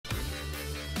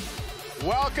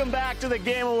Welcome back to the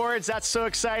Game Awards. That's so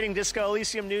exciting. Disco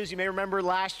Elysium news. You may remember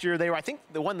last year, I think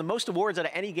they won the most awards out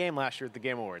of any game last year at the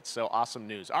Game Awards. So awesome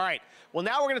news. All right. Well,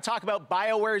 now we're going to talk about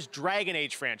BioWare's Dragon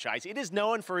Age franchise. It is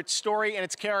known for its story and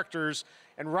its characters.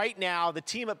 And right now, the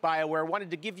team at BioWare wanted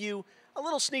to give you a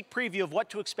little sneak preview of what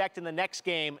to expect in the next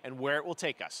game and where it will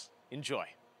take us. Enjoy.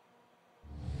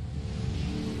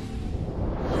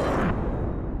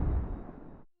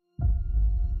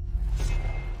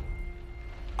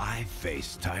 I've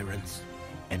faced tyrants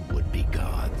and would-be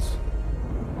gods.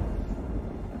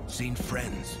 Seen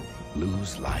friends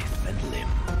lose life and limb.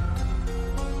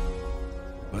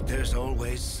 But there's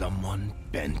always someone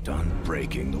bent on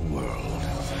breaking the world.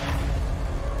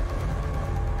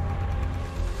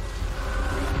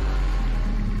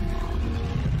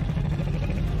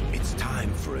 It's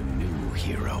time for a new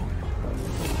hero.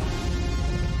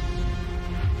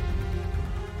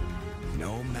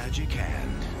 No magic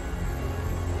hand.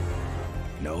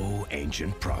 No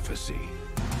ancient prophecy.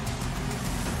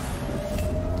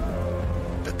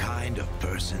 The kind of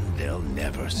person they'll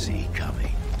never see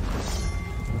coming.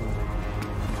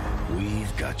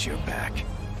 We've got your back.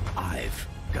 I've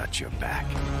got your back.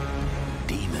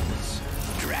 Demons,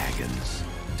 dragons,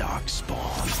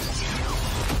 darkspawn.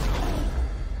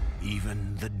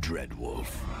 Even the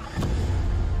Dreadwolf.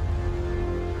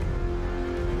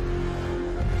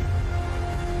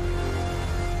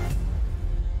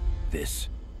 This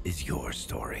is your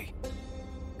story.